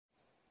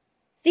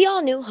The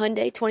all-new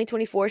Hyundai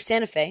 2024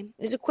 Santa Fe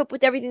is equipped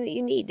with everything that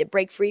you need to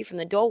break free from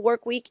the dull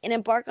work week and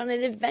embark on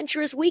an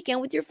adventurous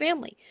weekend with your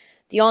family.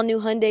 The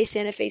all-new Hyundai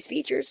Santa Fe's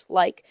features,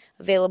 like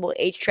available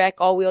H-Track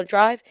all-wheel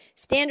drive,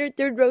 standard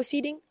third-row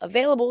seating,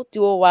 available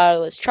dual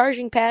wireless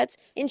charging pads,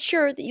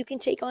 ensure that you can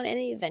take on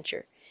any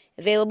adventure.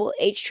 Available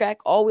H-Track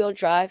all-wheel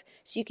drive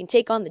so you can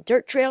take on the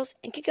dirt trails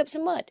and kick up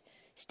some mud.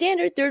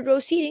 Standard third-row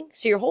seating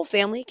so your whole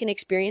family can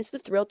experience the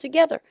thrill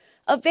together.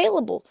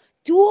 Available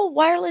dual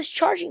wireless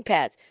charging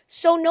pads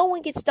so no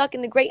one gets stuck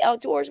in the great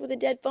outdoors with a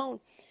dead phone.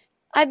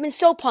 I've been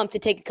so pumped to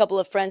take a couple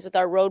of friends with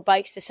our road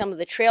bikes to some of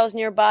the trails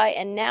nearby,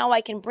 and now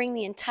I can bring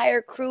the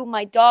entire crew,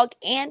 my dog,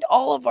 and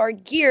all of our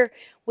gear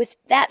with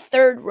that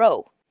third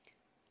row.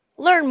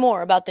 Learn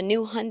more about the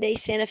new Hyundai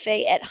Santa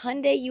Fe at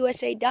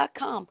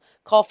HyundaiUSA.com.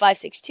 Call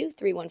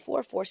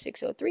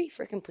 562-314-4603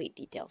 for complete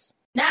details.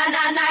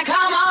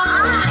 Come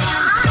on!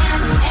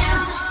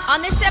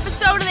 On this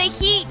episode of the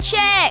Heat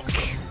Check,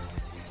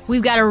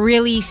 we've got a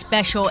really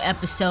special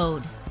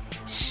episode.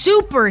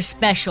 Super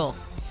special.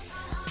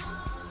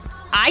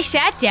 I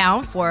sat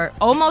down for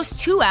almost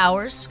 2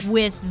 hours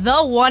with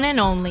the one and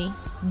only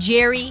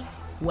Jerry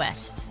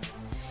West.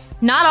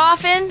 Not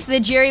often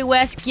that Jerry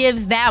West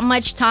gives that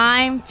much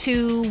time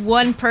to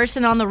one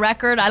person on the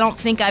record. I don't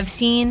think I've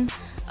seen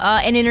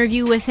an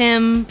interview with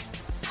him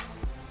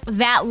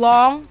that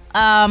long.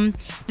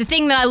 The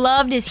thing that I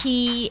loved is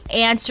he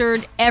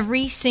answered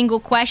every single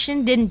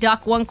question, didn't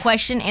duck one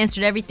question,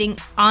 answered everything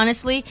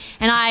honestly.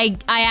 And I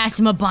asked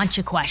him a bunch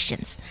of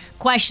questions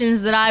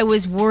that I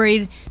was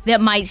worried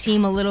that might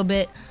seem a little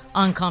bit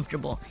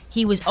uncomfortable.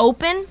 He was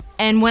open,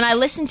 and when I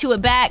listened to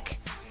it back,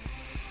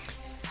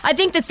 I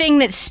think the thing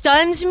that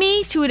stuns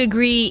me to a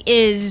degree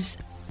is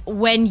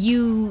when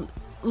you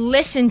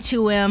listen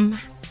to him,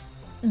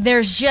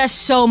 there's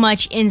just so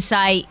much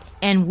insight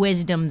and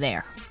wisdom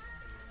there.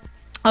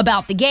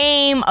 About the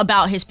game,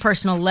 about his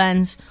personal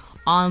lens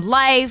on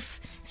life,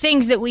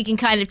 things that we can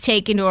kind of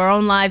take into our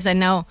own lives. I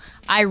know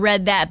I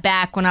read that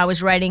back when I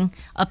was writing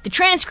up the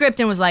transcript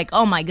and was like,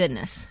 oh my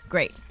goodness,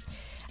 great.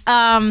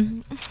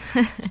 Quick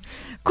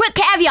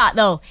caveat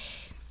though.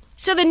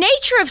 So the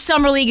nature of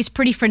Summer League is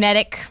pretty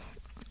frenetic.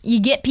 You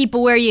get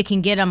people where you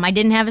can get them. I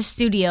didn't have a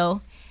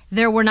studio.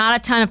 There were not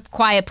a ton of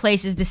quiet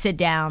places to sit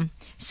down.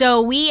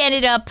 So we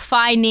ended up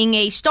finding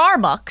a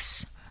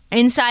Starbucks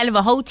inside of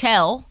a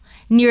hotel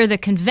near the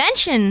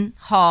convention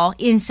hall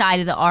inside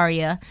of the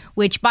Aria,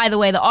 which, by the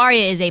way, the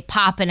Aria is a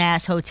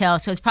poppin'-ass hotel,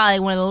 so it's probably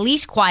one of the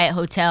least quiet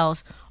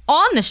hotels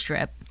on the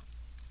Strip.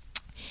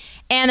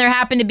 And there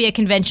happened to be a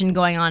convention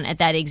going on at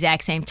that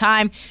exact same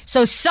time.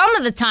 So some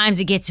of the times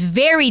it gets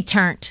very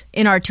turnt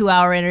in our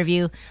 2-hour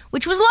interview,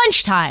 which was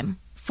lunchtime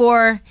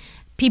for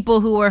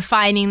people who were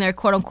finding their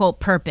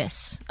quote-unquote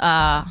purpose.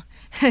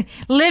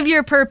 Live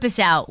your purpose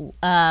out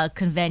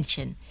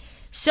convention.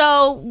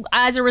 So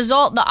as a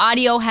result, the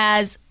audio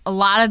has a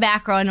lot of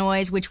background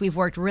noise, which we've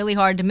worked really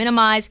hard to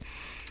minimize.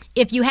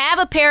 If you have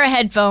a pair of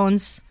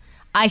headphones,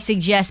 I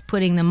suggest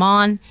putting them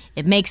on.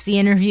 It makes the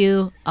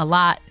interview a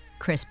lot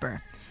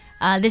crisper.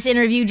 This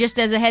interview, just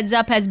as a heads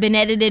up, has been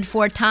edited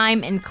for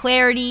time and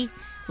clarity.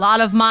 A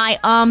lot of my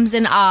ums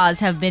and ahs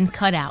have been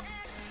cut out.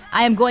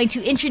 I am going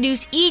to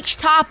introduce each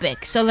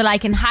topic so that I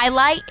can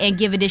highlight and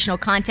give additional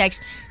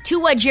context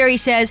to what Jerry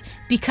says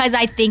because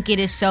I think it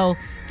is so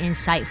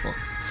insightful.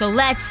 So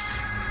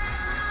let's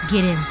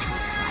get into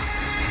it.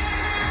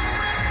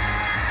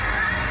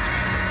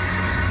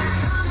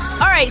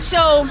 All right,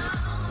 so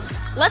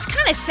let's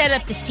kind of set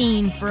up the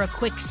scene for a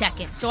quick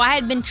second. So I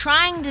had been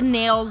trying to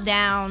nail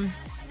down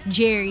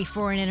Jerry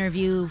for an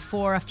interview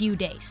for a few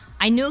days.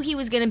 I knew he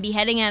was going to be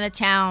heading out of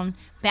town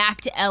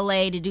back to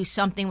LA to do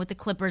something with the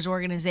Clippers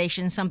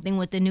organization, something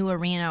with the new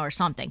arena or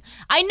something.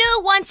 I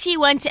knew once he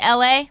went to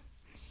LA,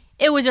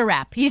 it was a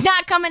wrap. He's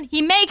not coming.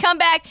 He may come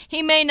back.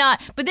 He may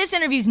not. But this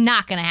interview's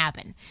not going to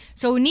happen.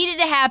 So it needed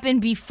to happen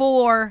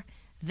before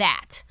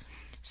that.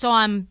 So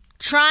I'm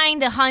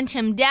trying to hunt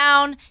him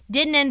down.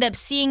 Didn't end up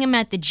seeing him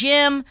at the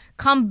gym.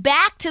 Come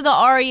back to the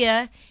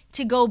Aria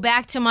to go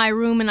back to my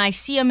room, and I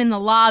see him in the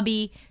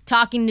lobby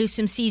talking to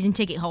some season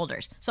ticket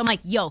holders. So I'm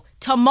like, yo,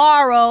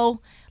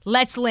 tomorrow,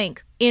 let's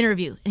link,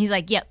 interview. And he's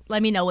like, yep,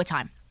 let me know what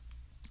time.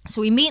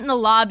 So we meet in the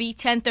lobby,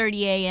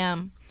 10:30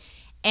 a.m.,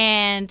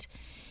 and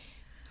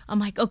I'm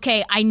like,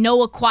 okay, I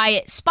know a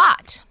quiet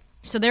spot.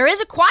 So there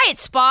is a quiet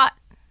spot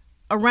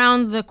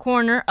around the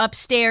corner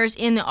upstairs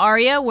in the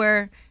Aria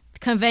where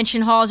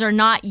convention halls are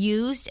not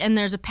used, and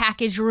there's a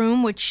package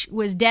room which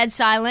was dead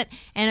silent,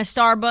 and a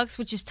Starbucks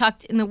which is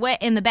tucked in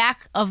the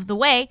back of the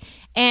way.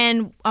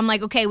 And I'm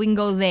like, okay, we can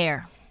go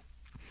there.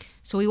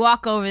 So we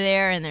walk over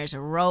there, and there's a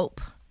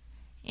rope,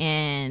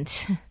 and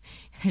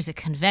there's a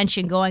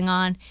convention going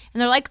on,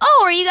 and they're like,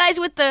 oh, are you guys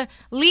with the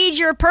Lead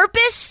Your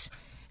Purpose?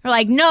 We're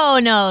like, no,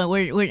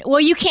 well,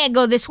 you can't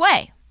go this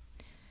way.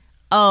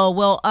 Oh,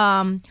 well,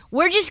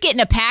 we're just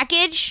getting a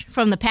package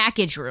from the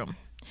package room.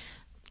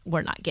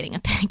 We're not getting a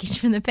package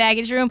from the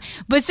package room.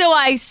 But so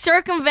I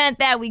circumvent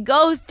that. We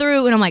go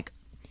through, and I'm like,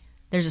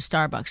 there's a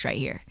Starbucks right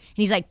here. And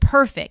he's like,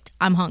 perfect.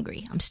 I'm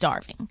hungry. I'm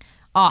starving.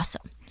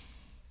 Awesome.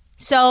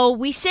 So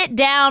we sit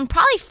down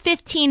probably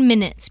 15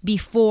 minutes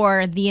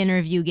before the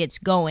interview gets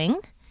going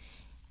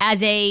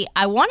as I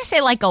want to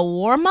say like a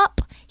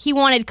warm-up. He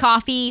wanted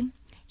coffee.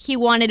 He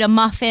wanted a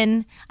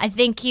muffin. I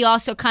think he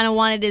also kind of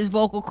wanted his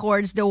vocal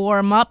cords to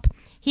warm up.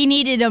 He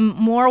needed them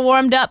more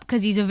warmed up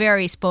because he's a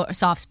very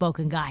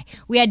soft-spoken guy.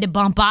 We had to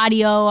bump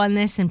audio on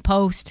this and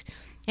post.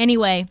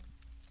 Anyway,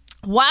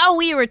 while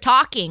we were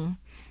talking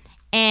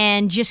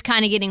and just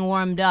kind of getting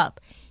warmed up,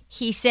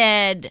 he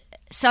said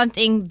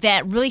something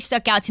that really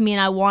stuck out to me,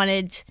 and I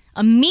wanted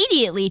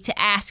immediately to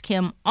ask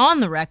him on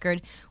the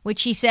record,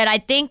 which he said, I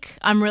think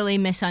I'm really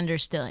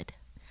misunderstood.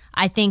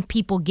 I think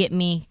people get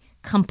me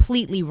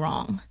completely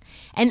wrong.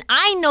 And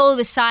I know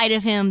the side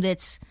of him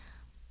that's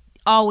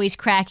always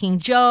cracking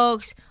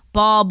jokes,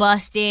 ball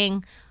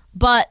busting,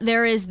 but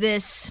there is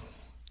this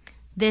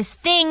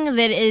thing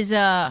that is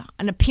an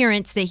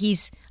appearance that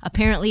he's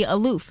apparently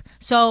aloof.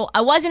 So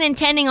I wasn't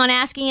intending on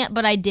asking it,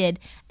 but I did.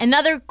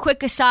 Another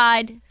quick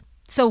aside,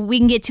 so we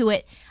can get to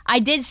it. I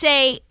did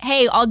say,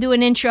 hey, I'll do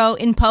an intro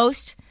in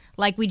post,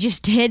 like we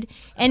just did.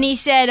 And he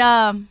said,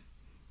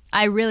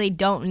 I really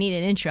don't need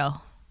an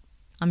intro.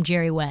 I'm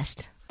Jerry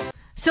West.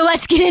 So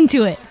let's get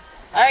into it.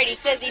 All right, he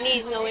says he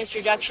needs no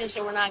introduction,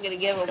 so we're not going to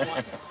give him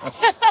one.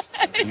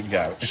 You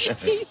got it.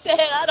 He said,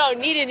 I don't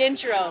need an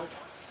intro.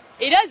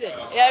 He doesn't.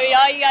 I mean,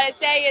 all you got to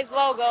say is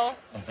logo,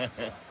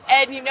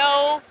 and you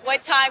know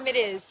what time it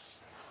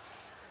is.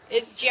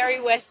 It's Jerry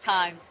West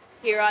time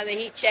here on the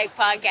Heat Check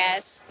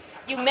podcast.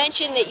 You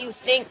mentioned that you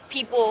think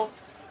people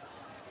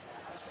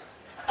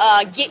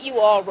get you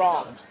all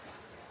wrong.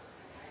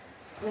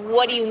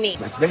 What do you mean?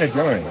 It's been a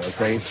journey,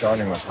 okay,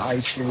 starting with high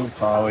school,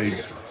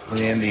 college,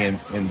 and the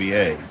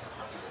NBA.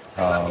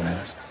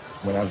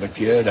 When I was a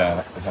kid,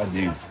 I had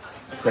these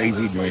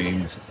crazy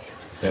dreams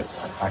that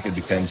I could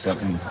become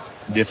something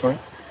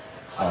different.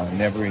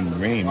 Never even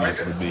dreamed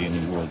it would be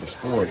in the world of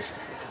sports.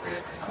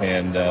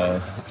 And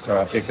so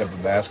I picked up a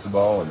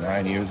basketball at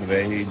 9 years of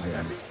age,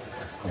 and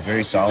a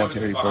very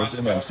solitary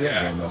person. I'm still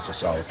very much a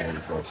solitary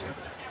person.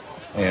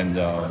 And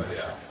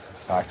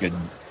I could...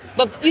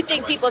 But you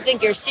think people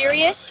think you're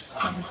serious?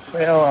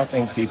 Well, I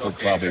think people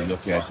probably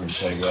look at you and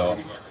say, well,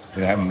 I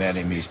haven't met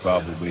him, he's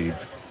probably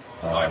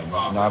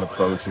not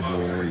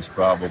approachable, he's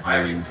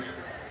probably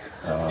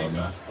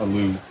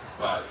aloof.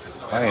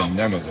 I am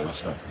none of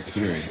those things,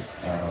 period.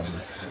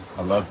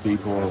 I love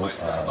people,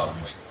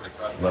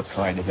 love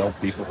trying to help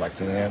people if I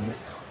can.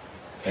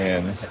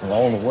 And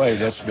along the way,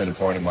 that's been a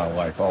part of my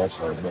life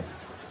also. But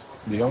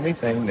the only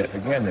thing that,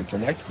 again, that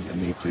connected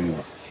me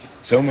to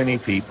so many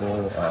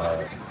people,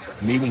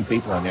 meeting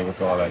people I never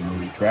thought I'd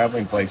meet,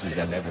 traveling places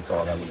I never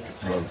thought I would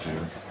go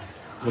to,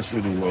 was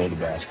through the world of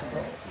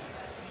basketball.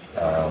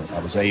 I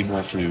was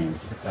able to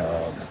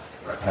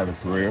have a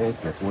career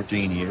for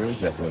 14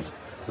 years that was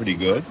pretty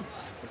good.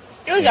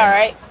 It was all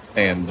right.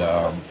 And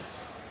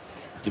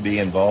to be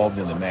involved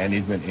in the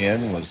management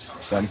end was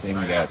something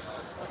that,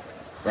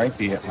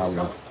 frankly, I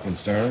was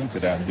concerned,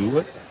 could I do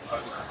it?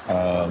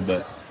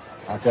 But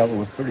I felt it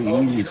was pretty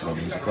easy for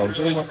me because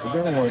there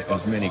weren't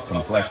as many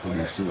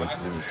complexities to us as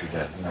there is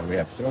today. You know, we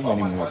have so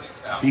many more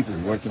people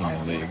working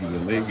in the league. The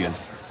league has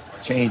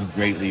changed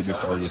greatly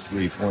because of the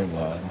three-point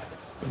line.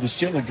 But it's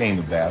still a game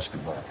of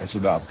basketball. It's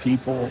about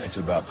people. It's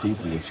about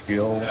people with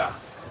skill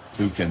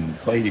who can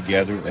play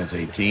together as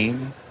a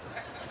team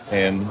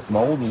and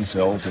mold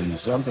themselves into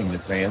something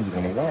that fans are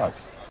going to watch.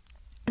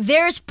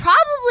 There's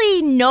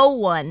probably no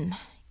one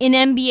in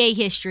NBA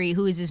history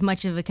who is as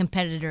much of a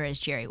competitor as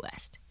Jerry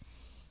West.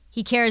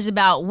 He cares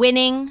about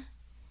winning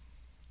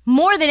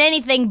more than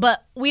anything,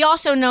 but we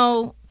also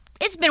know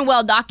it's been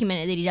well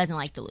documented that he doesn't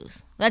like to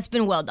lose. That's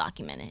been well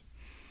documented.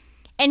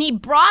 And he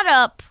brought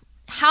up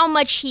how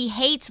much he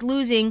hates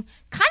losing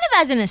kind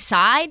of as an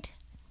aside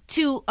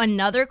to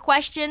another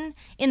question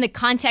in the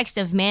context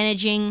of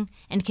managing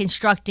and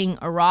constructing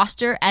a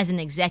roster as an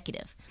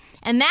executive.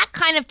 And that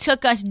kind of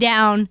took us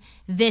down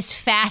this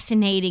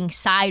fascinating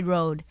side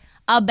road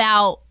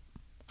about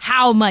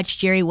how much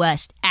Jerry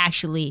West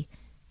actually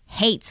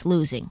hates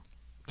losing.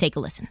 Take a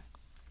listen.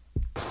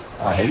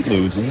 I hate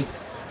losing.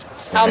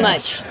 How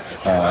much?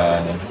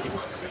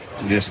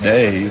 To this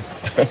day,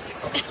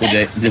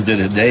 to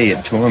the day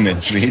it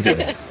torments me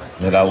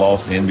that I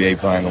lost the NBA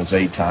Finals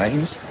 8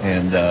 times.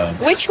 And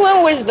Which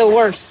one was the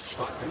worst?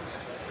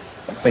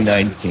 probably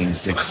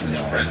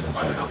 1969 was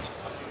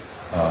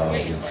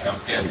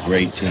a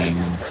great team.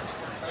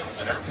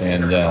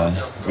 And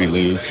we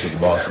lose to the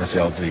Boston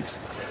Celtics.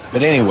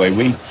 But anyway,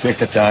 we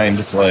picked a time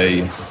to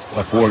play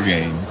a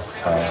 4-game.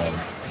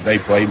 They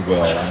played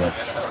well, but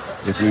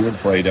if we would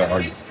have played the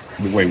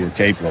way we're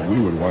capable, we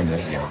would have won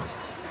that game.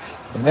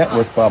 And that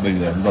was probably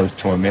the most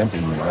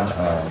tormenting one.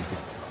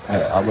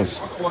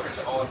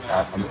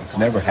 It's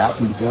never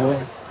happened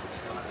before.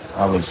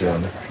 I was the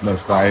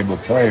most valuable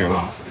player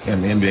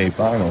in the NBA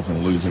Finals in a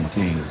losing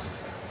team.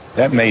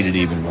 That made it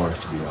even worse,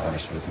 to be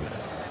honest with you.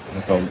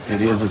 Because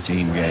it is a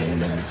team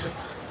game, and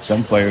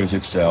some players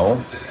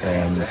excel,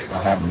 and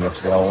I happened to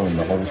excel in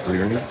the whole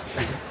theory.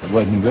 It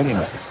wasn't good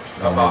enough.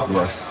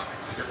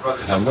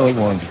 I really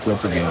wanted to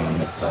quit the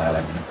game.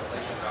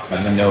 I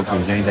didn't know if there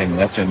was anything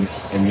left in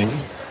me,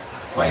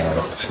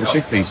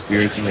 particularly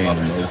spiritually and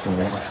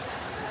emotionally.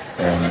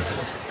 And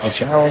a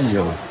challenge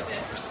of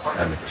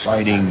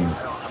fighting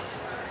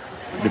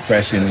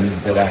depression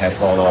that I had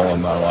fought all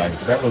in my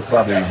life. That was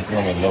probably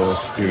one of the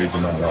lowest periods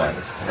in my life.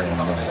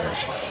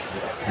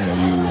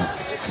 And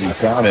you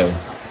try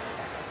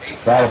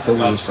to put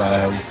it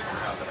aside.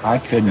 I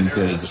couldn't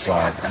put it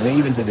aside. I mean,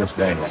 even to this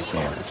day, I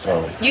can't.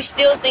 So You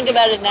still think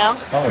about it now?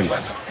 oh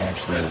yes,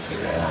 absolutely.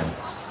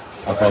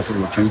 I thought there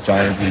were 2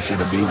 times we should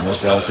have beaten the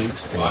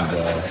Celtics,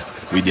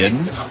 and we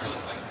didn't.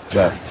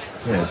 But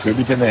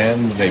tribute to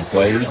them, they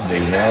played,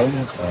 they won,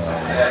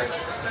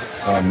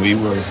 and we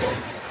were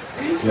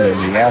the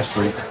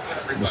asterisk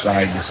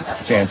beside the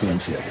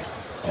championship,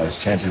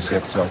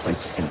 championship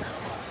Celtics team.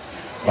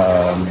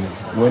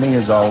 Winning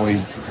has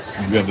always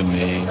driven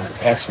me.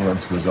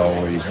 Excellence has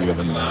always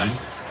driven me.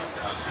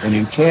 And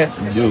you can't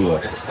do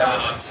it.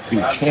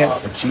 You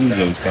can't achieve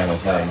those kind of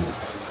things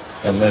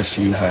unless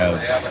you have.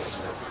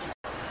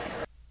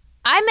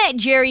 I met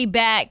Jerry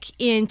back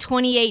in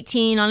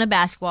 2018 on a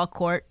basketball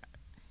court,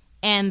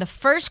 and the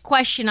first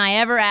question I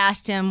ever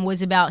asked him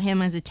was about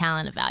him as a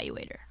talent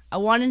evaluator. I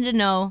wanted to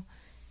know,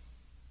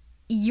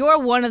 you're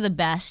one of the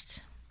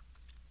best.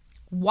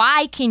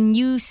 Why can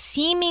you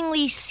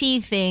seemingly see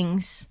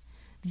things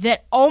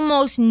that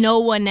almost no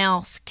one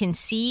else can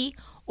see,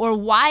 or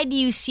why do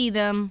you see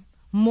them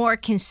more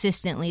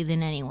consistently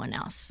than anyone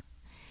else?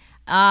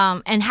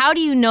 And how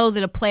do you know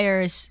that a player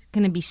is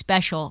going to be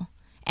special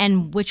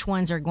and which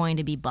ones are going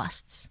to be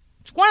busts?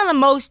 It's one of the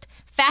most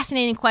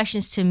fascinating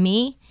questions to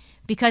me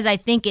because I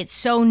think it's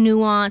so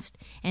nuanced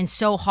and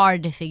so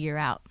hard to figure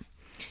out.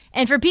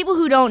 And for people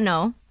who don't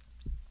know,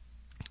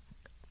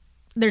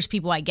 there's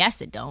people I guess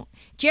that don't,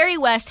 Jerry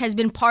West has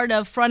been part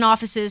of front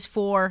offices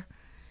for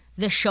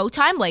the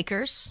Showtime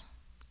Lakers,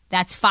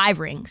 that's 5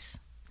 rings,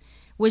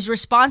 was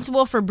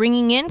responsible for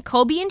bringing in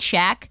Kobe and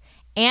Shaq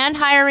and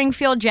hiring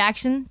Phil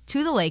Jackson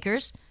to the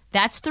Lakers,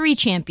 that's 3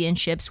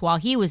 championships while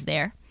he was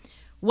there,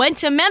 went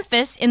to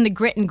Memphis in the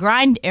grit and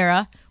grind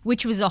era,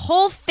 which was a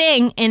whole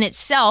thing in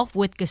itself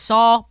with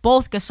Gasol,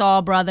 both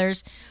Gasol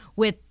brothers,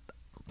 with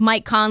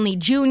Mike Conley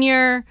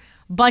Jr.,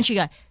 bunch of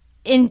guys,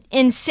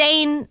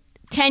 insane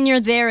tenure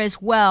there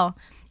as well,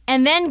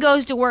 and then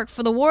goes to work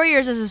for the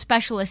Warriors as a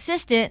special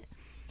assistant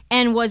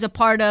and was a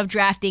part of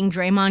drafting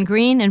Draymond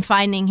Green and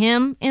finding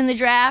him in the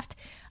draft,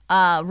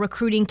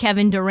 recruiting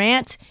Kevin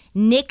Durant,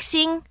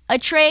 nixing a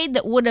trade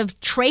that would have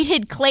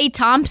traded Klay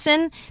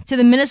Thompson to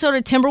the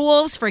Minnesota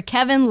Timberwolves for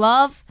Kevin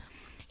Love.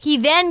 He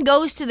then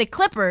goes to the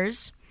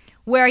Clippers,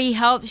 where he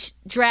helps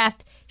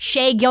draft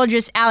Shai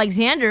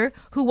Gilgeous-Alexander,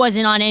 who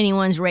wasn't on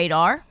anyone's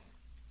radar,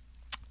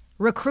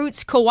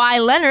 recruits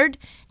Kawhi Leonard,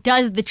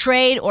 does the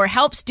trade or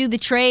helps do the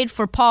trade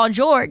for Paul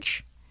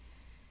George,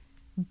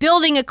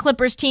 building a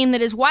Clippers team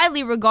that is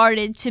widely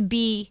regarded to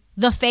be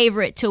the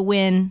favorite to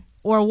win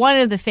or one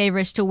of the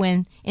favorites to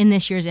win in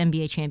this year's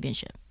NBA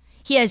championship.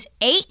 He has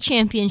 8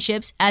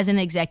 championships as an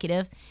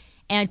executive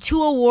and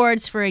 2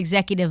 awards for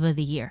Executive of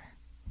the Year.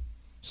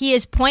 He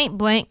is point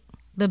blank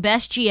the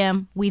best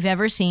GM we've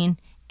ever seen,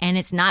 and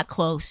it's not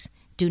close.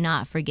 Do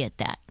not forget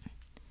that.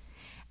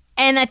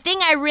 And the thing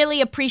I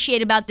really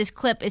appreciate about this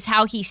clip is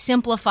how he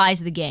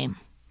simplifies the game.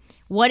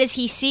 What does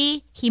he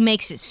see? He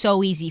makes it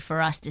so easy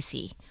for us to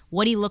see.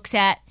 What he looks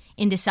at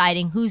in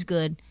deciding who's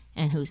good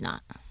and who's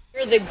not.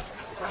 You're the,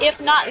 if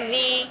not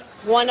the,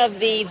 one of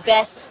the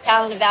best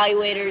talent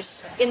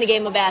evaluators in the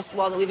game of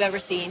basketball that we've ever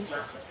seen.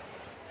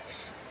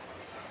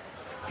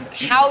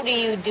 How do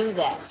you do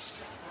that?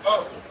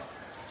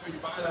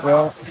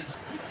 Well,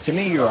 to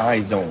me, your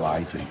eyes don't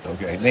lie to you,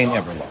 okay? They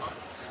never lie.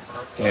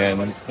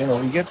 And,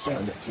 you get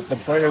the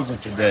players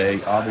of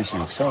today obviously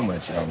are so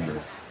much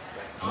younger.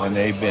 When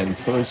they've been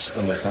pushed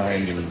from the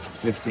time they were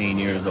 15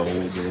 years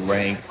old, they're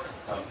ranked,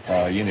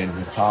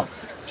 the top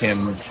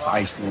 10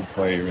 high school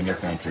player in the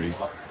country.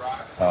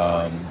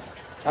 I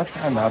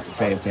try not to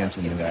pay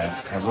attention to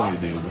that. I really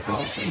do,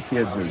 because some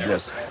kids are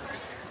just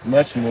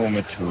much more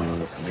mature.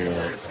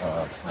 They're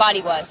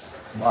Body-wise.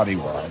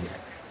 Body-wise.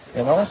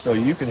 And also,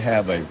 you could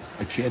have a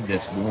kid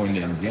that's born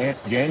in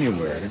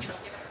January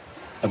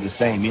of the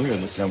same year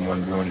as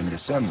someone born in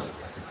December.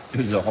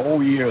 There's a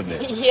whole year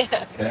there.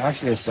 Yeah. And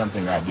actually, it's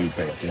something I do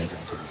pay attention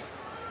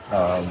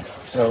to.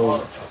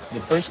 So the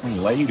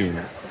person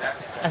later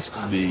has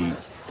to be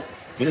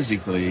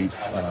physically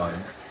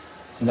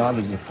not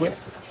as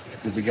equipped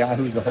as a guy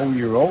who's a whole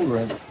year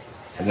older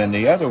than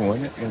the other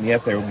one, and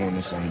yet they were born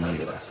the same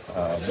year.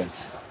 But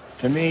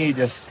to me,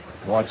 just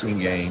watching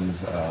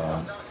games,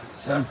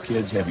 some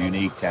kids have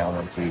unique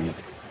talent to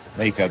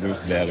make others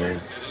better.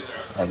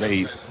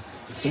 They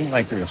seem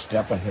like they're a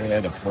step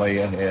ahead, a play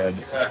ahead,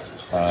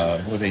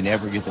 where they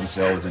never get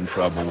themselves in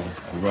trouble,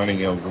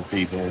 running over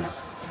people,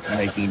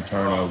 making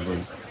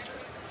turnovers.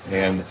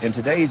 And in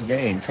today's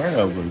game,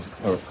 turnovers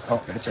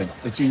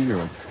it's either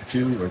a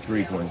 2 or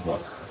 3 point play.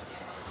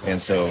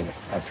 And so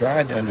I've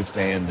tried to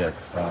understand that,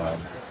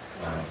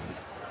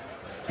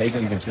 take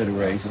into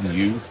consideration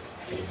youth.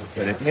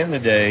 But at the end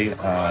of the day,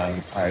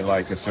 I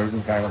like a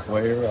certain kind of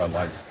player. I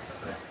like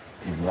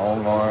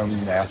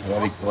long-armed,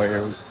 athletic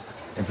players,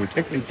 and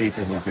particularly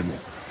people who can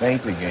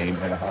think the game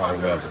at a higher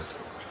level.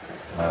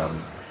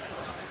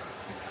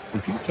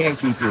 If you can't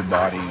keep your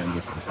body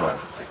under control,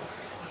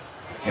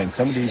 and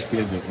some of these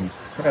kids are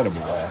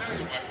incredible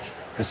athletes,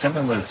 but some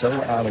of them are so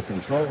out of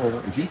control,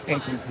 if you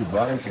can't keep your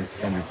body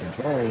under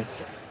control,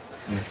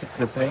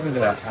 the thing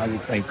that I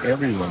would think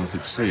everyone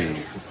could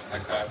see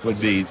would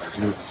be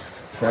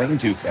playing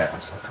too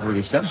fast. Where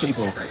there's some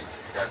people,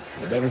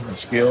 the better the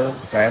skill,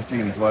 the faster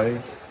you can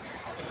play,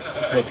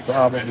 but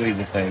probably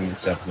the thing that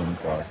sets them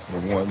apart, the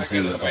ones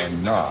who are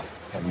not,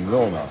 and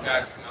will not,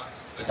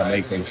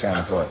 make those kind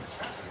of plays.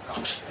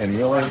 And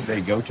really,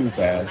 they go too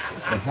fast.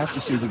 They have to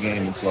see the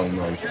game in slow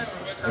motion,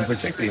 and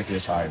particularly at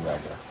this high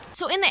level.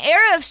 So in the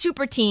era of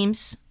super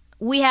teams,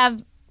 we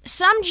have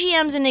some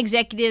GMs and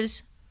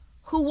executives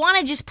who want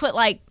to just put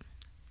like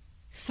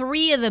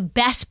 3 of the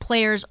best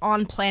players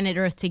on planet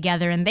Earth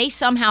together, and they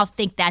somehow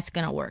think that's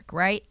going to work,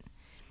 right?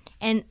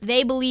 And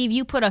they believe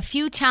you put a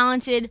few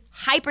talented,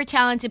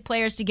 hyper-talented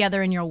players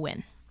together and you'll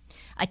win.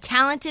 A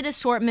talented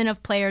assortment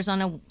of players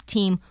on a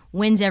team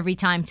wins every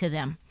time to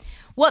them.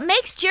 What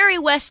makes Jerry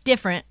West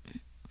different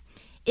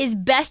is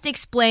best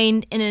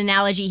explained in an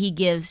analogy he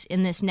gives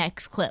in this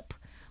next clip,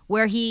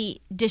 where he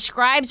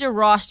describes a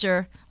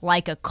roster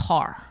like a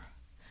car,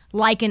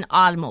 like an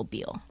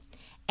automobile.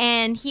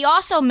 And he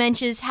also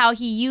mentions how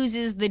he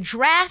uses the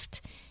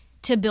draft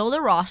to build a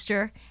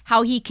roster,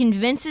 how he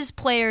convinces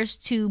players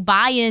to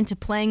buy into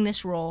playing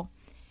this role.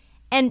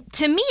 And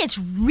to me, it's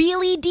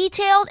really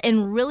detailed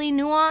and really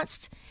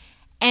nuanced.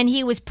 And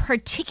he was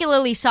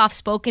particularly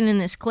soft-spoken in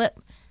this clip.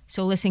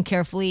 So listen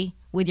carefully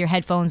with your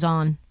headphones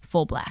on,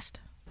 full blast.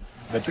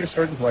 But there's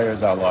certain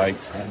players I like.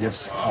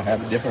 I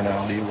have a different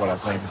idea of what I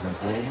think is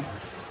important.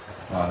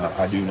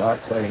 I do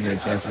not pay any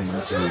attention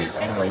to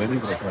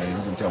analytical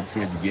things until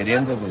kids get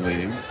into the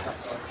league,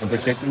 and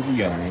particularly the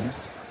young ones,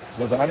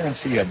 because I don't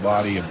see a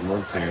body of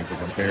work there to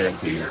compare it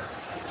to,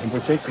 and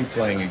particularly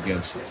playing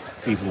against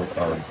people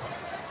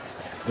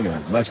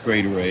of, much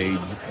greater age,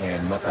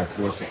 and of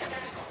course,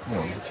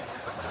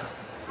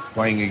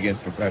 playing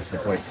against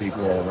professional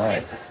people all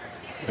right.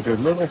 But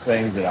there's little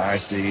things that I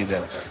see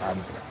that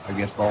I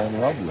guess fall in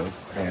love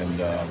with, and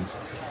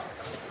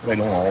they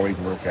don't always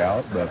work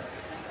out, but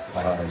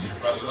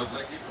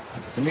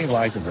to me,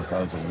 life is a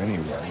puzzle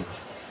anyway.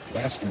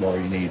 Basketball,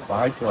 you need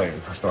 5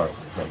 players to start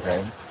with,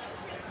 okay?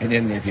 And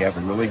then if you have a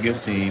really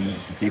good team,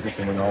 the people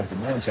coming off the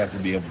bench have to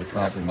be able to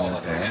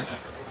complement that.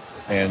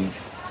 And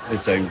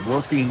it's a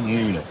working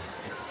unit.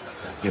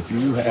 If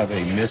you have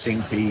a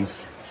missing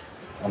piece,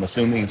 I'm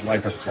assuming it's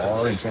like a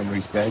car in some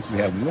respects, you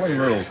have one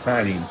little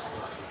tiny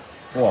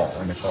flaw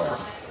in the car.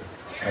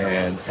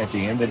 And at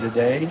the end of the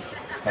day,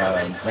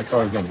 that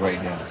car is going to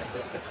break down.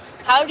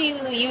 How do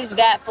you use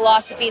that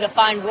philosophy to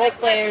find role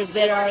players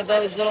that are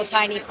those little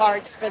tiny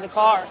parts for the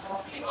car?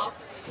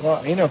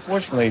 Well,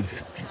 fortunately,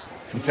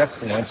 except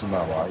for once in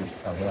my life,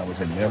 when I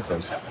was in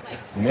Memphis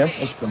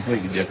is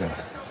completely different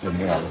than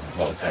when I was in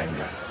Los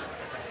Angeles.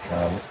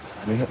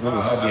 We had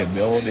the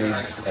ability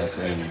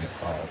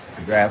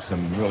to draft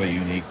some really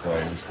unique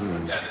players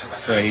through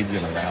trades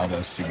that allowed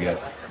us to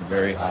get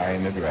very high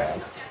in the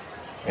draft.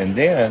 And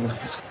then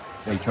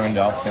they turned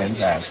out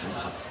fantastic.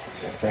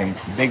 Became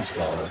big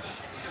stars.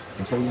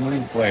 And so you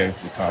need players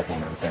to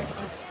complement them.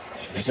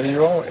 And so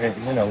you're all,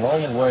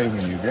 along the way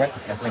when you draft,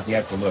 I think you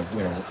have to look,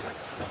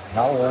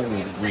 how old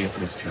are we at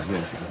this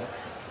position?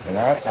 And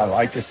I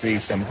like to see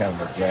some kind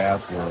of a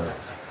draft where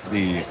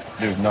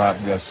there's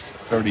not just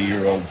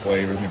 30-year-old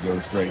players who go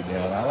straight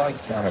down. I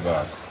like kind of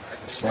a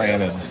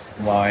slanted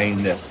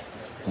line that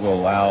will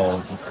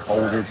allow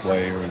older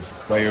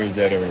players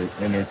that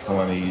are in their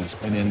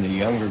 20s, and then the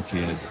younger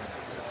kids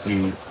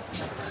who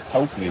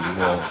hopefully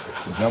will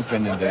jump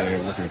into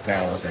there with their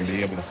talents and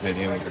be able to fit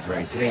in with a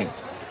great team.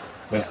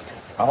 But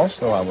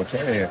also, I will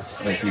tell you,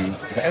 if you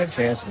had a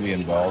chance to be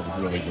involved with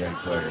really great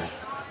players,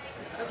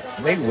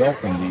 they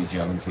welcome these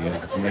young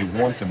kids and they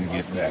want them to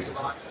get better.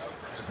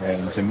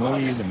 And to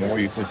me, the more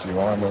you put your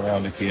arm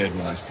around a kid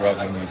when he's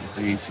struggling, you can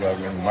see he's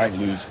struggling, he might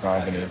lose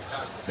confidence,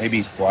 maybe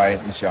he's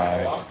quiet and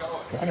shy,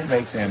 try to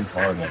make them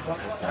part of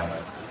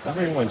it.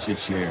 Everyone should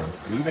share,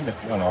 even the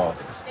front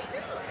office.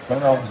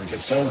 Front offices are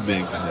so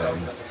big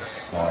today,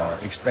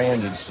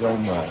 expanded so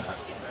much.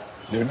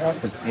 They're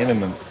not as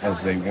intimate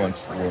as they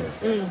once were.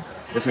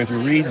 But there's a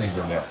reason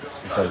for that,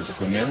 because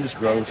tremendous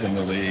growth in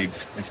the league,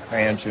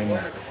 expansion,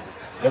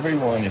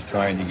 everyone is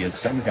trying to get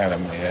some kind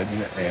of edge,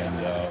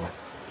 and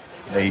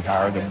they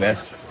hire the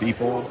best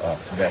people,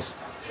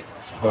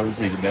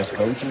 supposedly the best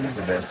coaches,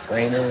 the best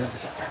trainers,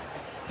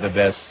 the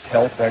best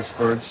health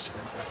experts.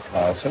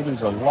 So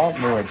there's a lot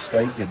more at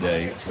stake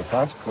today. So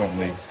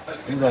consequently,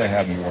 you're going to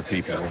have more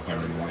people working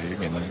in the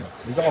league, and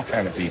there's all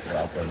kind of people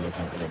out there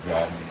looking for a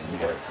job in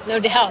the NBA. No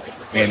doubt.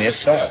 And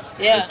it's tough.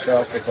 Yeah. It's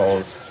tough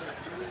because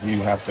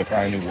you have to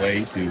find a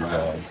way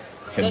to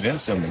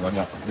convince them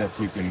that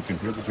you can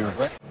contribute to a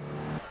play.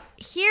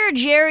 Here,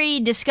 Jerry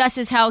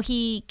discusses how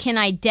he can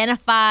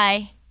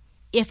identify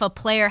if a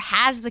player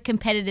has the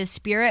competitive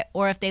spirit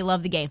or if they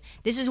love the game.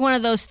 This is one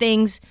of those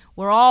things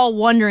we're all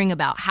wondering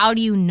about. How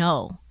do you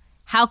know?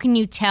 How can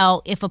you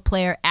tell if a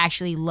player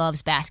actually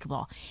loves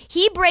basketball?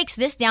 He breaks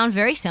this down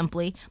very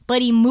simply,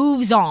 but he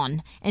moves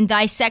on and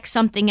dissects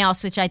something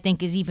else, which I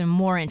think is even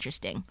more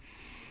interesting.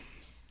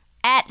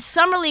 At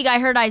Summer League, I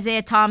heard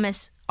Isaiah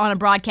Thomas on a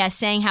broadcast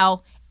saying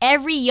how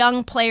every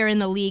young player in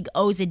the league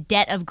owes a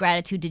debt of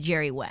gratitude to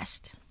Jerry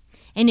West.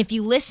 And if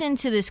you listen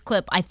to this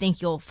clip, I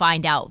think you'll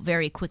find out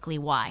very quickly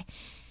why.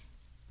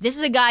 This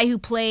is a guy who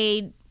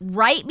played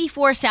right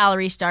before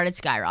salaries started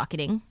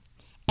skyrocketing,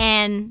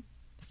 and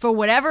for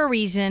whatever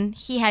reason,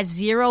 he has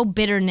zero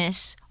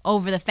bitterness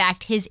over the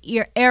fact his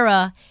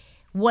era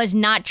was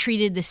not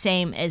treated the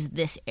same as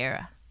this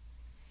era.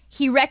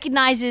 He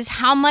recognizes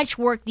how much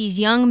work these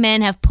young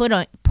men have put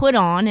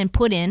on and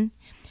put in,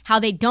 how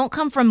they don't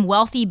come from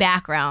wealthy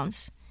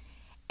backgrounds,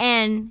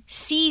 and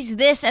sees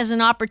this as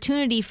an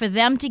opportunity for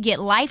them to get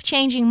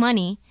life-changing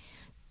money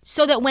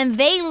so that when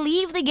they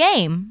leave the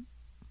game,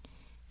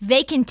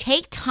 they can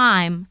take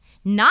time,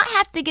 not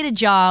have to get a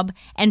job,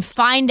 and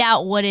find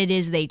out what it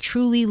is they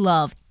truly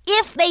love,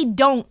 if they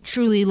don't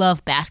truly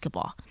love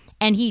basketball.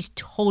 And he's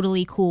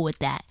totally cool with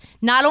that.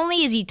 Not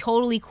only is he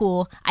totally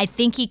cool, I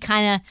think he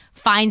kind of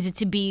finds it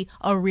to be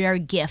a rare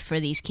gift for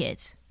these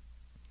kids.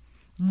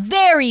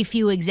 Very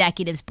few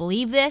executives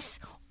believe this,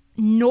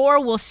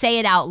 nor will say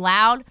it out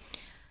loud.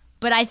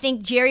 But I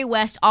think Jerry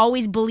West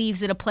always believes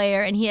that a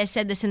player, and he has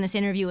said this in this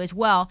interview as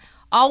well,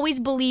 always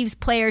believes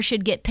players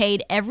should get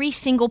paid every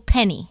single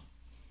penny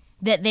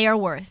that they are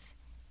worth.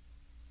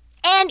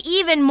 And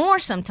even more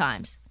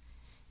sometimes.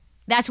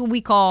 That's what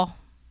we call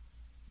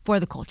for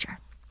the culture.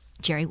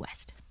 Jerry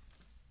West.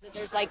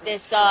 There's like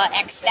this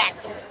X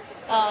factor,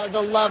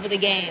 the love of the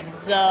game,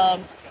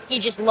 he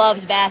just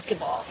loves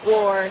basketball,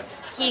 or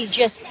he's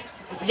just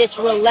this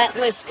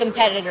relentless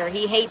competitor.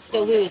 He hates to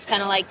lose,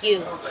 kind of like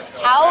you.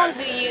 How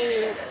do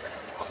you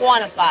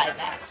quantify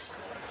that?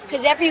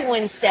 Because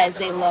everyone says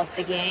they love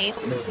the game.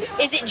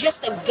 Is it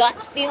just a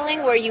gut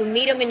feeling where you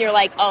meet him and you're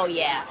like, oh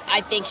yeah, I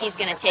think he's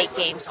going to take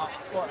games on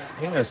for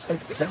him? Yeah, some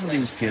of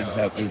these kids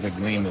there's a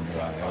gleam in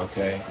their eye,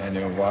 okay? And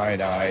they're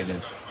wide-eyed,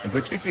 and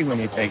particularly when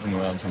you take them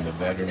around from the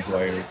veteran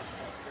players.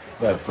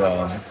 But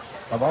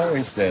I've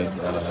always said,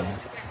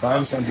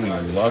 find something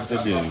you love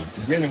to do,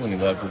 genuinely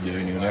love to do,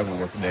 and you'll never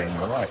work a day in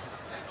your life.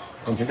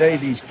 And today,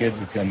 these kids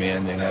have come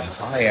in, they have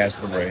high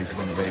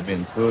aspirations, they've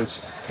been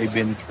pushed, they've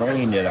been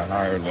trained at a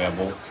higher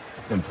level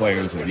than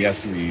players of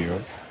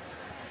yesteryear.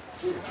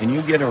 And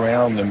you get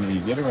around them,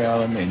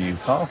 and you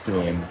talk to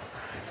them,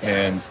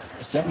 and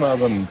some of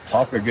them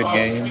talk a good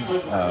game,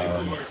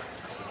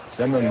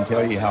 some of them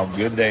tell you how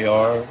good they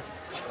are,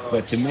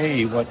 but to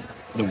me, what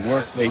the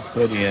work they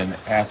put in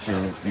after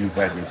you've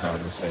had your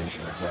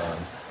conversations,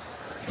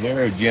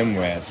 there are gym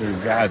rats, there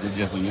are guys that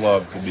just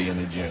love to be in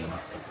the gym.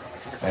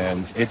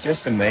 And it's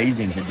just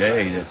amazing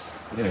today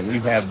that, we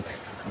have,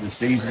 the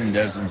season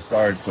doesn't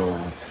start till,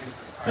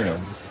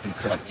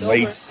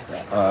 late,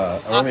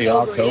 early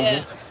October.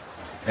 Yeah.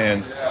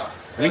 And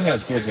we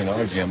have kids in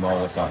our gym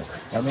all the time.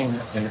 I mean,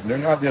 and they're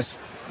not just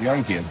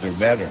young kids, they're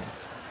veterans.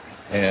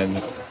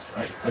 And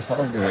because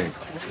of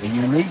the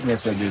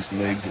uniqueness of this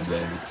league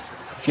today,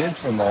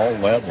 kids from all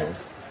levels,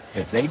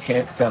 if they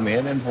can't come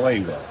in and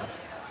play well,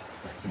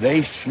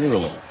 they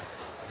surely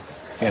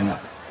can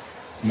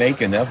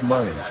make enough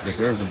money if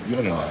they're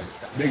good enough.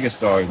 Biggest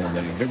stars in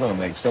the league, they're going to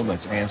make so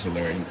much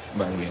ancillary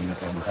money and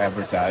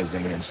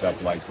advertising and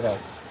stuff like that.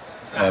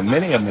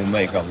 Many of them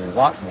make a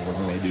lot more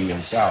than they do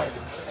in salary.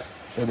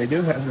 So they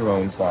do have their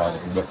own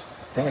following. But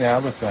the point I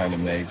was trying to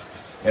make,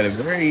 at a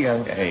very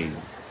young age,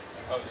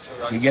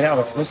 you get out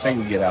of, let's say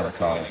you get out of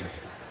college,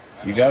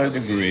 you got a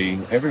degree,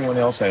 everyone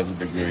else has a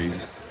degree.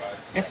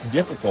 It's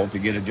difficult to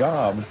get a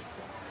job.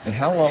 And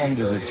how long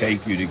does it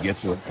take you to get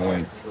to a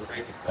point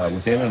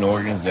within an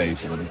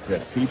organization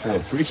that people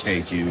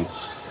appreciate you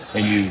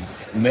and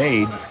you've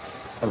made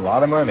a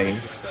lot of money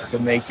to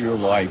make your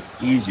life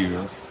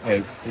easier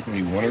if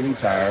you want to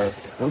retire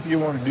or if you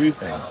want to do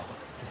things?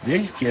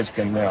 These kids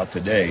coming out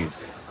today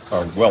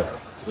are wealthy.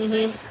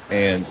 Mm-hmm.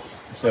 And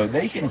so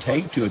they can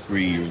take 2 or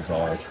 3 years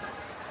off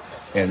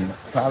and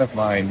try to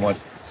find what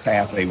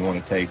path they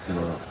want to take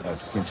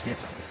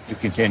to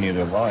continue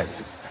their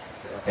life.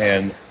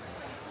 And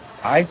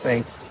I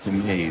think, to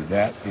me,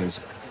 that is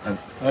an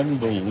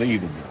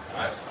unbelievable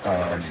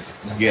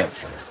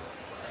gift,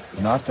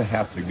 not to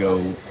have to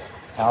go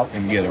out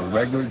and get a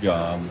regular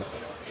job.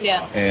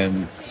 Yeah.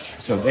 And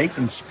so they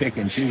can pick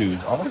and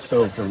choose.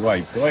 Also, if they're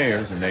right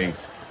players and they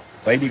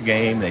played the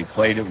game, they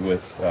played it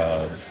with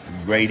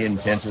great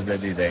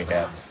intensity, they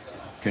have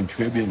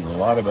contributed in a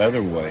lot of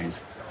other ways,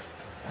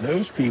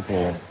 those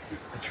people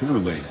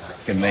truly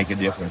can make a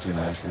difference in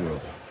this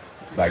world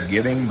by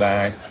giving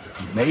back,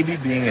 maybe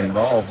being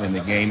involved in the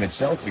game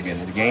itself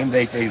again, the game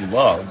they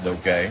loved,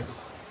 okay,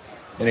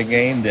 and a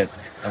game that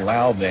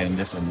allowed them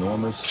this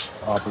enormous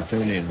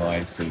opportunity in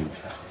life to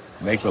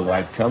make their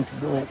life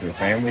comfortable, their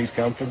families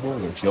comfortable,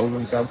 their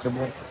children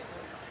comfortable,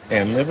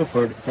 and live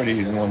a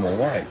pretty normal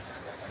life.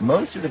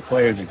 most of the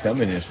players that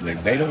come in this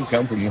league, they don't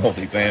come from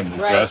multifamily,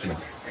 Right. trust me.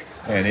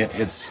 And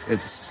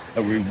it's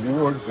a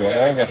reward for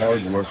all the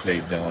hard work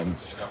they've done.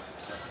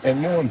 And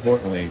more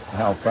importantly,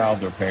 how proud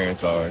their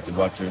parents are to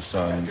watch their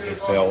son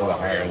excel at a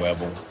higher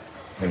level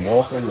and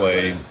walk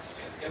away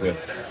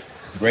with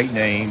great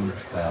name,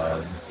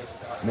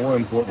 more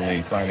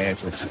importantly,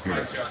 financial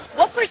security.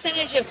 What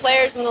percentage of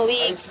players in the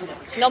league,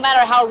 no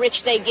matter how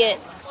rich they get,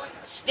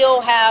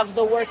 still have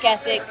the work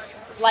ethic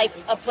like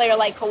a player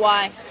like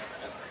Kawhi?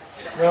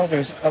 Well,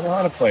 there's a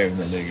lot of players in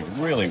the league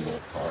that really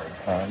work hard.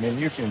 I mean,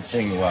 you can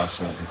single out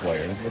certain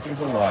players, but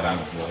there's a lot of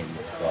them that really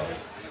work hard.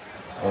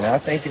 And I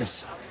think you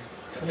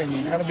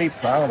got to be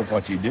proud of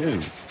what you do.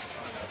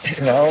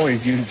 And I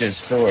always use this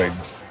story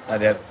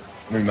that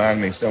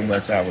reminded me so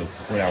much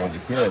when I was a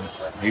kid.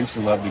 I used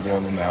to love to go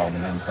on the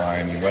mountain and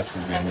climb in West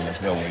Virginia, it's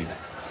hilly.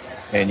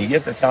 And you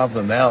get to the top of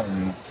the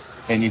mountain,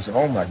 and you say,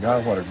 oh my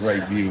God, what a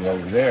great view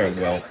over there.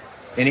 Well,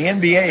 in the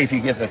NBA, if you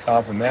get to the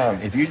top of the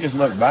mountain, if you just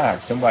look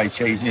back, somebody's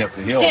chasing you up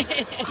the hill.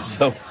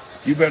 So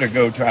you better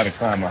go try to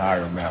climb a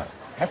higher mountain.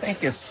 I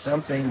think it's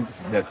something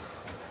that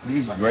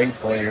these great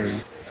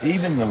players,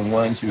 even the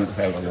ones who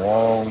have a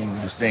long,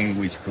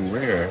 distinguished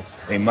career,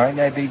 they might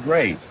not be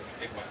great,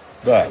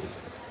 but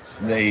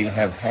they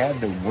have had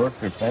to work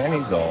their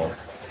fannies off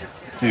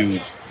to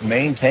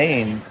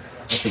maintain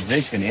a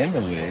position in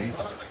the league.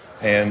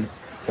 And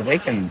they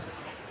can,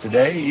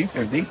 today,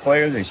 these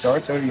players, they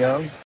start so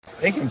young,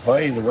 they can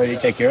play the way they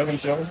take care of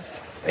themselves.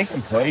 They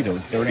can play to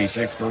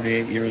 36,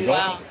 38 years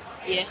Wow. old.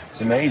 Yeah.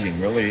 It's amazing,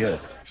 really is.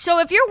 So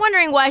if you're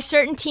wondering why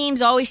certain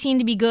teams always seem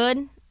to be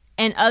good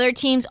and other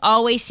teams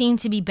always seem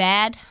to be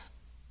bad,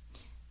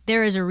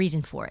 there is a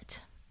reason for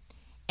it.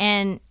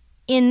 And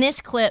in this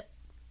clip,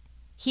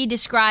 he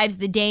describes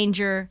the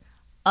danger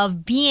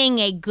of being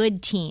a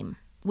good team,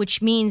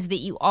 which means that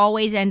you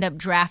always end up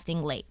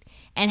drafting late,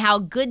 and how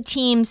good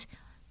teams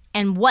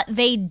and what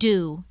they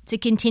do to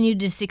continue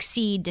to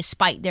succeed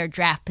despite their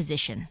draft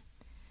position.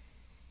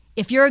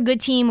 If you're a good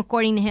team,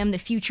 according to him, the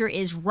future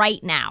is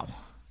right now,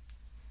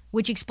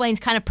 which explains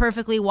kind of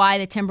perfectly why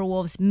the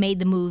Timberwolves made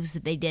the moves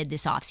that they did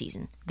this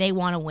offseason. They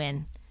want to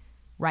win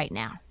right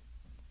now.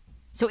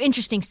 So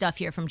interesting stuff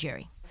here from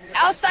Jerry.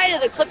 Outside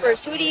of the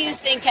Clippers, who do you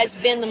think has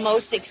been the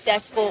most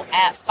successful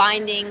at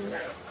finding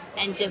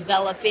and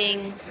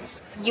developing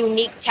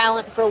unique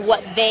talent for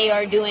what they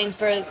are doing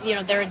for,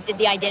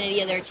 the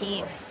identity of their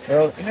team?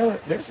 Well,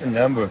 there's a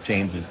number of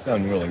teams that's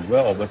done really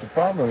well, but the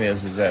problem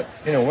is that,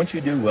 once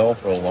you do well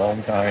for a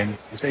long time,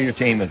 say your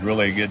team is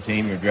really a good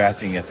team, you're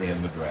drafting at the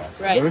end of the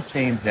draft. Right. Those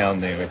teams down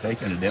there, if they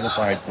can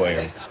identify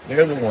players,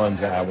 they're the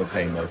ones that I would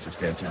pay most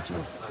attention to,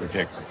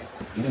 particularly.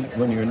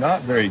 When you're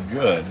not very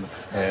good,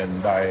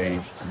 and by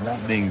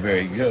not being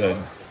very good,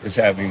 is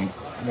having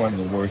one of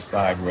the worst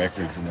 5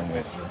 records in the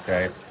league,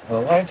 okay? And a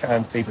lot of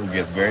times people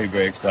get very,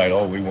 very excited,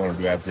 oh, we want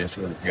to draft this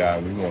guy,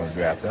 we want to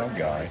draft that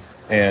guy,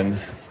 and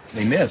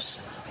they miss.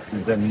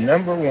 The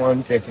number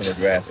one pick in the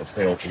draft has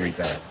failed 3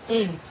 times.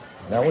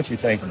 Now, I want you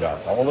to think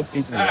about it. All the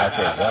people out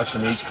there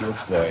watching these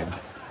kids play,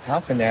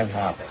 how can that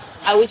happen?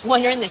 I was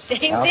wondering the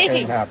same How can it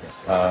thing. happen?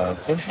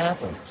 It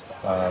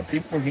happens.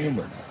 People are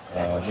human.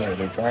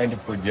 They're trying to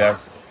project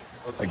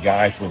a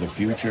guy for the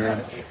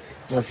future.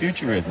 The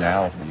future is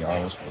now, to be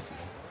honest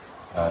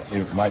with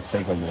you. It might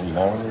take a little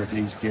longer with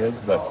these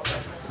kids, but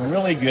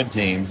really good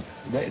teams,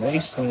 they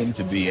seem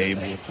to be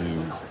able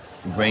to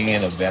bring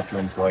in a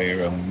veteran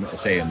player,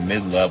 say a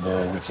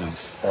mid-level, which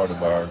is part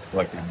of our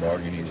collective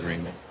bargaining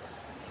agreement,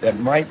 that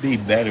might be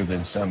better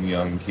than some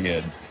young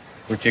kid,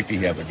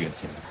 particularly have a good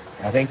team.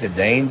 I think the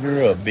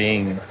danger of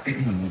being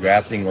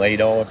drafting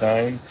late all the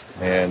time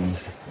and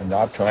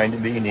not trying to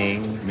be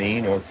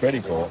mean or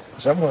critical,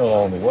 somewhere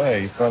along the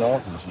way, front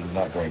office is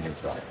not going to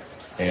get right.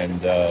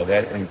 And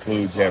that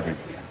includes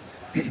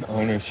everything.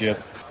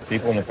 Ownership,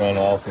 people in the front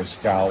office,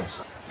 scouts,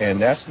 and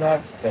that's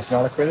not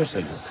a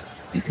criticism.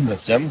 But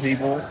some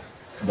people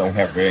don't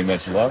have very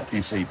much luck.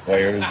 You see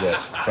players that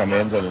come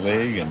into the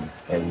league and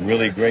are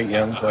really great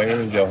young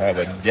players, they'll have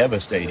a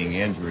devastating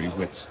injury,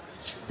 which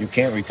you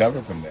can't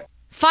recover from that.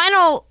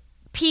 Final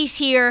piece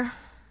here.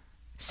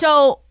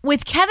 So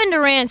with Kevin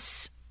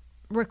Durant's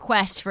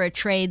request for a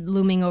trade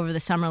looming over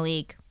the Summer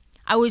League,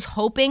 I was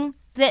hoping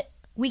that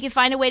we could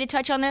find a way to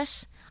touch on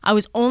this. I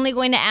was only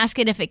going to ask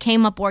it if it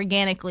came up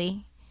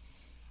organically.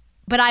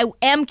 But I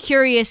am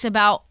curious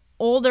about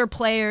older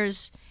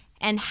players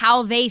and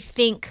how they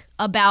think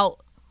about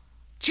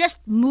just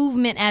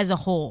movement as a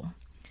whole.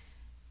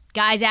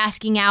 Guys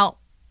asking out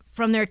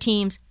from their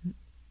teams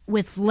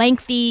with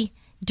lengthy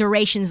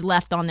durations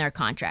left on their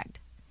contract.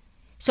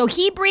 So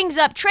he brings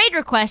up trade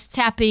requests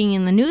happening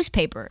in the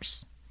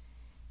newspapers.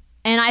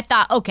 And I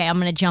thought, okay, I'm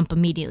going to jump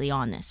immediately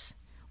on this.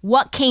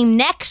 What came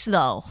next,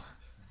 though,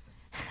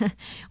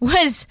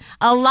 was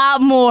a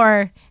lot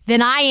more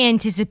than I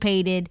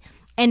anticipated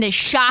and a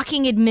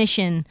shocking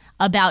admission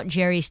about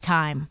Jerry's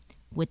time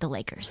with the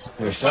Lakers.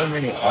 There's so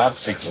many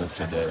obstacles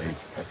today.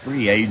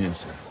 Free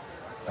agency.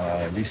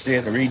 You see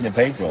it reading the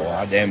paper.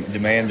 I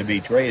demand to be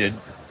traded.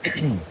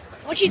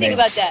 What do you think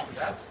about that?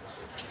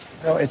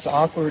 No, it's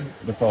awkward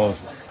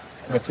because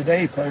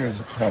today players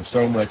have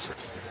so much.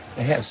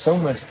 They have so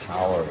much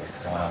power.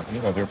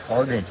 They're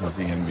partners with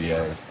the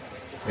NBA,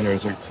 and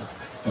there's a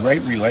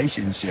great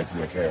relationship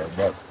with her.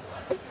 But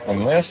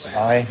unless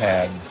I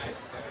had,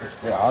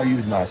 I'll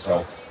use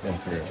myself in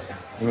career.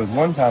 There was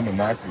one time in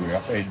my career, I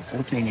played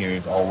 14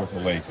 years all with the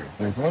Lakers.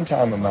 There was one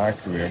time in my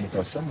career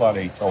because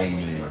somebody told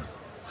me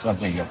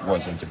something that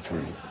wasn't the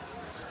truth.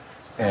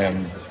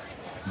 And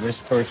this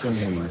person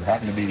who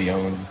happened to be the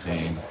owner of the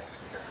team,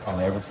 I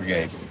never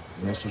forgave him.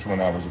 And this is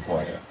when I was a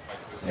player.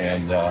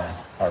 And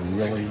I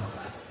really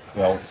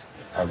felt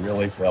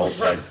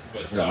like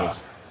it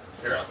was,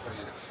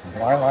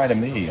 why lie to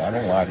me? I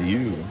don't lie to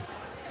you.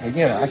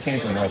 Again, I came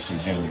from West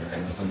Virginia,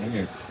 and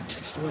you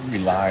sort of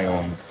rely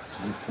on,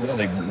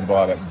 they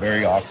brought it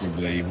very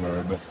awkwardly,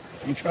 but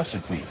you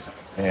trusted people.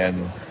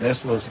 And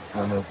this was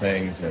one of the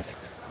things that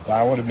if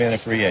I would have been a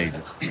free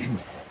agent,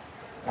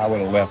 I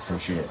would have left for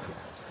sure.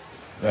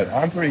 But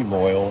I'm pretty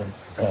loyal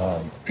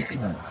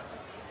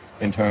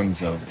in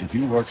terms of if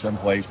you work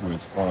someplace where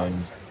it's fun,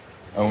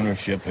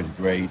 ownership is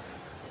great,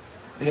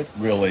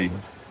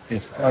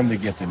 it's fun to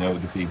get to know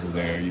the people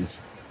there. You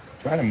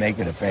try to make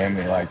it a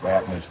family-like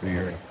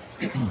atmosphere.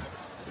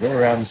 Go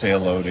around and say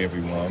hello to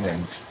everyone.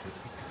 And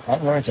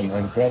I've learned some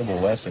incredible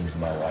lessons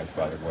in my life,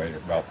 by the way,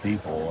 about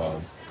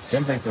people.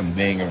 Something from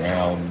being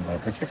around,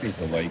 particularly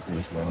the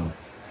Lakers, when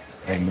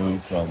they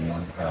moved from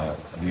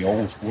the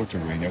old sports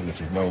arena,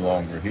 which is no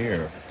longer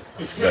here,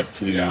 but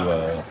to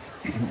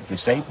the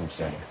Staples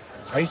Center.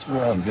 I used to go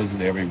out and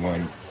visit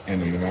everyone in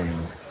the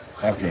morning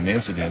after an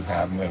incident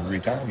happened at a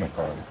retirement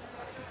party.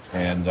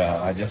 And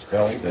I just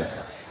felt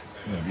that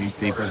these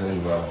people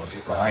who are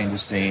behind the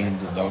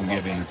scenes and don't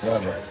give any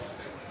credit,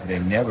 they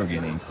never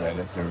get any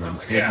credit. They're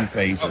hidden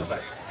faces.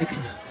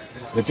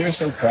 But they're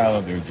so proud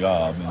of their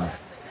job. And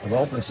I've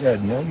often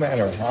said, no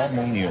matter how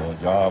menial a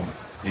job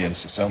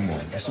is to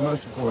someone, it's the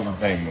most important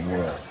thing in the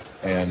world.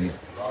 And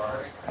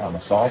I'm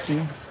a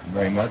softie,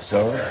 very much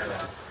so.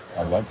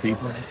 I love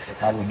people.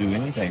 I will do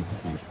anything for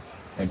people.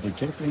 And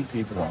particularly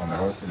people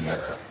I'm working with.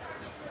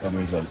 And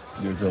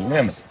there's a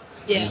limit.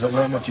 Yeah. There's a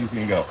limit you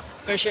can go.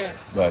 For sure.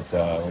 But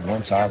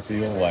once I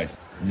feel like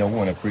no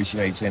one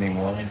appreciates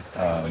anyone,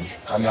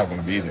 I'm not going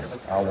to be there.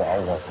 I'll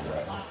walk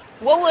away.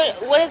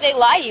 What did they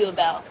lie to you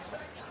about?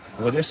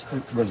 Well, this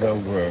was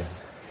over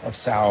a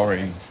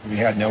salary. We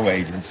had no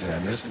agents,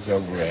 and this was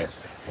over a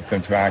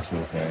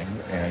contractual thing.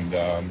 And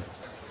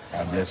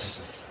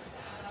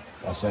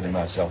I said to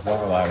myself, why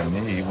lie to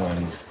me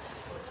when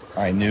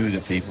I knew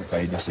that people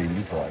paid to see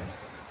me play?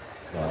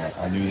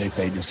 I knew they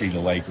paid to see the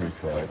Lakers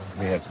play.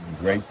 We had some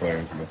great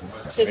players with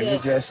them. So it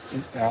was just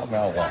out and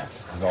out lies.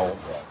 Is all it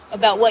was.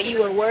 About what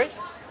you were worth?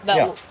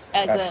 Yeah,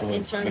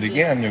 In terms but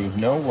again, there was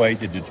no way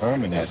to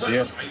determine that.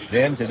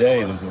 Then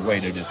today, there's a way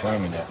to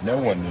determine that. No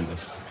one knew the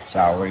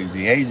salary.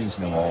 The agents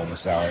know all the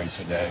salaries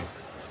today.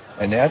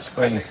 And that's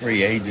when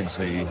free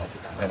agency,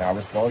 and I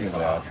was part of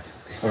that,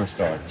 first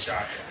started.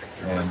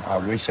 And I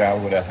wish I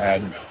would have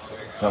had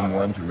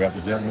someone to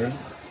represent me,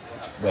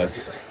 but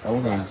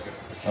owners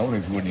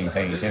wouldn't even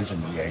pay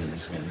attention to the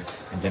agents.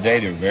 And today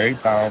they're very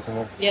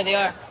powerful. Yeah, they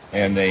are.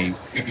 And they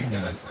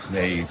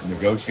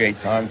negotiate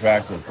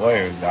contracts with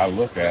players. I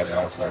look at it,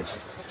 I was like,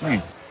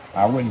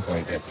 I wouldn't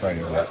pay that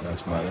player that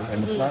much money.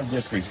 And it's not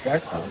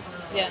disrespectful.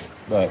 Yeah.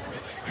 But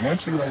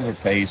once you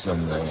overpay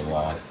someone a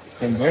lot,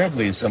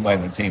 invariably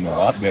somebody on the team a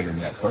lot better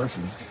than that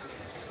person,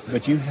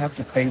 but you have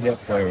to pay that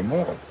player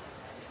more.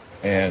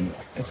 And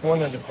it's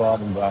one of the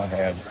problems I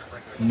have.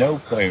 No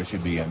player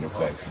should be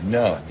underpaid.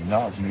 No,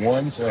 not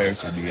one player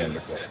should be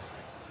underpaid.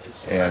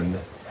 And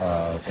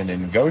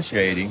in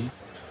negotiating,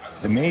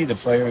 to me, the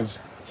players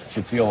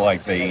should feel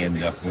like they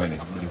end up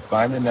winning. You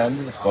find a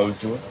number that's close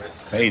to it,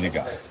 pay the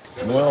guy.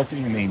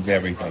 Loyalty means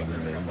everything to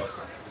me.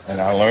 And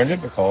I learned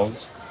it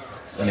because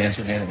an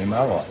incident in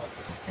my life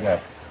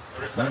that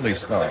really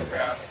stung.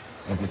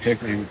 And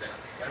particularly,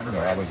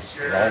 I was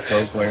an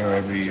all-pro player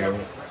every year.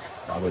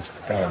 I was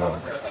kind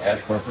of an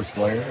all-purpose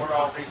player.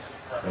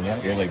 And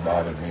that really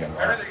bothered me a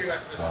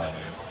lot.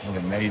 And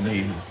it made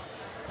me,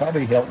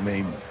 probably helped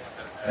me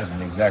as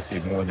an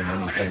executive more than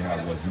anything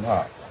I was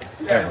not,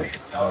 ever.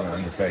 I don't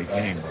undertake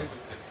anyway.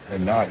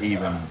 And not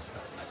even,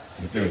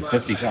 if there was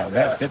 $50,000,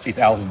 that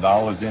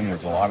 $50,000 in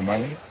was a lot of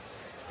money.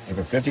 If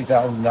there was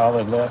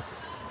 $50,000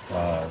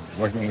 left,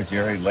 working with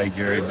Jerry, late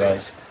Jerry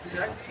Buss,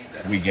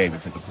 we gave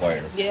it to the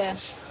players. Yeah.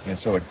 And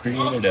so it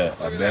created a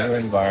better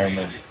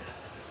environment.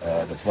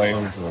 The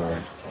players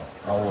were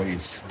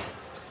always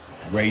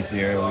great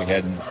there.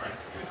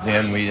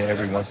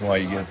 Every once in a while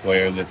you get a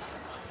player that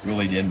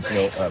really didn't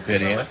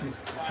fit in.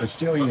 But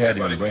still you had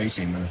to embrace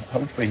him. And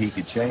hopefully he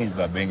could change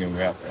by being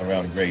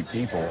around great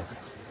people.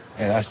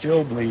 And I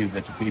still believe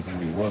that the people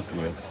we work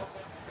with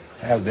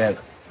have that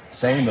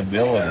same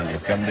ability to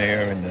come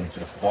there and it's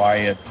a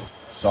quiet,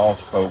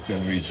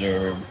 soft-spoken,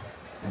 reserved.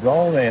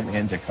 Draw them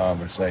into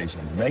conversation.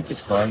 Make it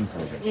fun for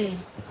them.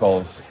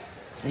 Because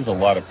there's a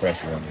lot of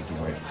pressure on you to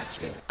win.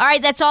 All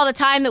right, that's all the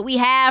time that we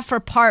have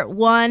for part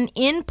one.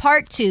 In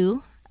part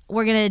two,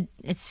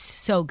 it's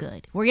so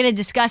good. We're going to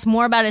discuss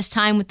more about his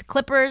time with the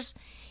Clippers.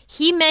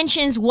 He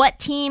mentions what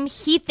team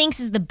he thinks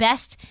is the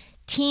best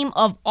team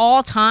of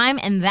all time,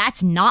 and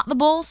that's not the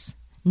Bulls.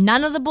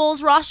 None of the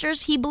Bulls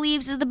rosters he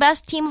believes is the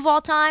best team of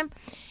all time.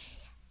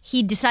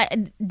 He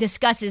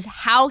discusses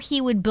how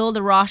he would build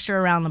a roster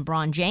around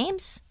LeBron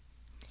James,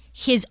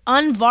 his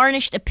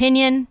unvarnished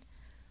opinion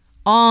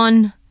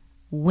on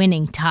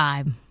winning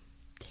time.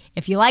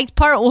 If you liked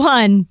part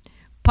 1,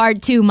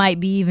 part 2 might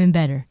be even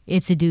better.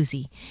 It's a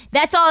doozy.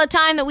 That's all the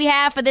time that we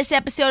have for this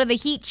episode of The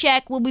Heat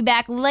Check. We'll be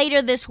back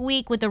later this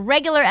week with a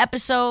regular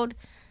episode,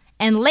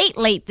 and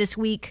late this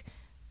week,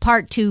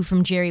 part 2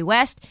 from Jerry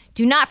West.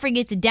 Do not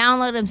forget to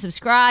download and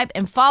subscribe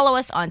and follow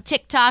us on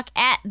TikTok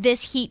at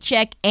This Heat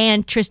Check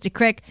and Trista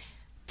Crick.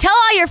 Tell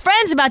all your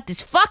friends about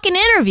this fucking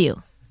interview.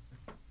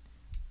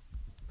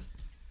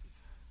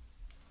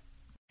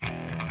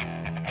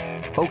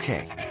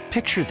 Okay,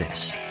 picture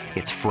this.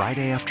 It's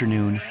Friday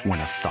afternoon when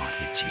a thought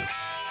hits you.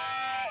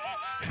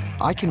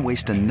 I can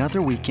waste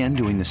another weekend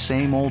doing the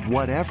same old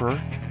whatever,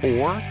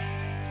 or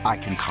I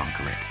can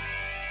conquer it.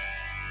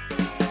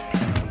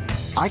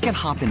 I can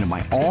hop into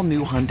my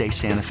all-new Hyundai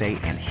Santa Fe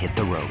and hit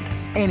the road.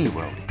 Any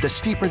road. The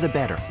steeper, the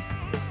better.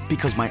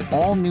 Because my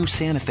all-new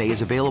Santa Fe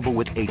is available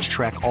with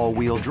H-Track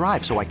all-wheel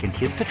drive, so I can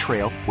hit the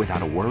trail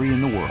without a worry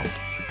in the world.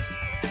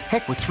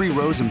 Heck, with 3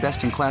 rows and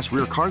best-in-class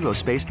rear cargo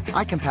space,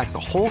 I can pack the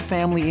whole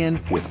family in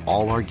with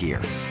all our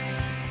gear.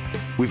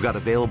 We've got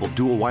available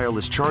dual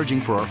wireless charging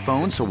for our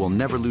phones, so we'll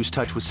never lose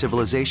touch with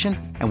civilization,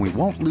 and we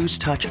won't lose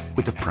touch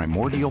with the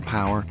primordial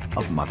power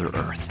of Mother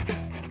Earth.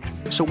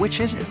 So which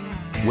is it?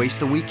 Waste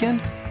the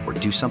weekend or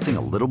do something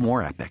a little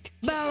more epic?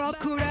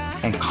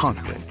 And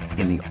conquer it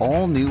in the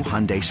all-new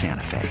Hyundai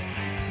Santa Fe.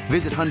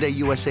 Visit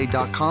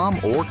HyundaiUSA.com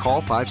or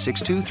call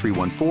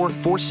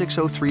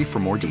 562-314-4603 for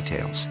more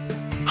details.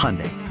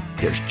 Hyundai,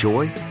 there's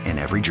joy in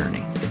every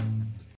journey.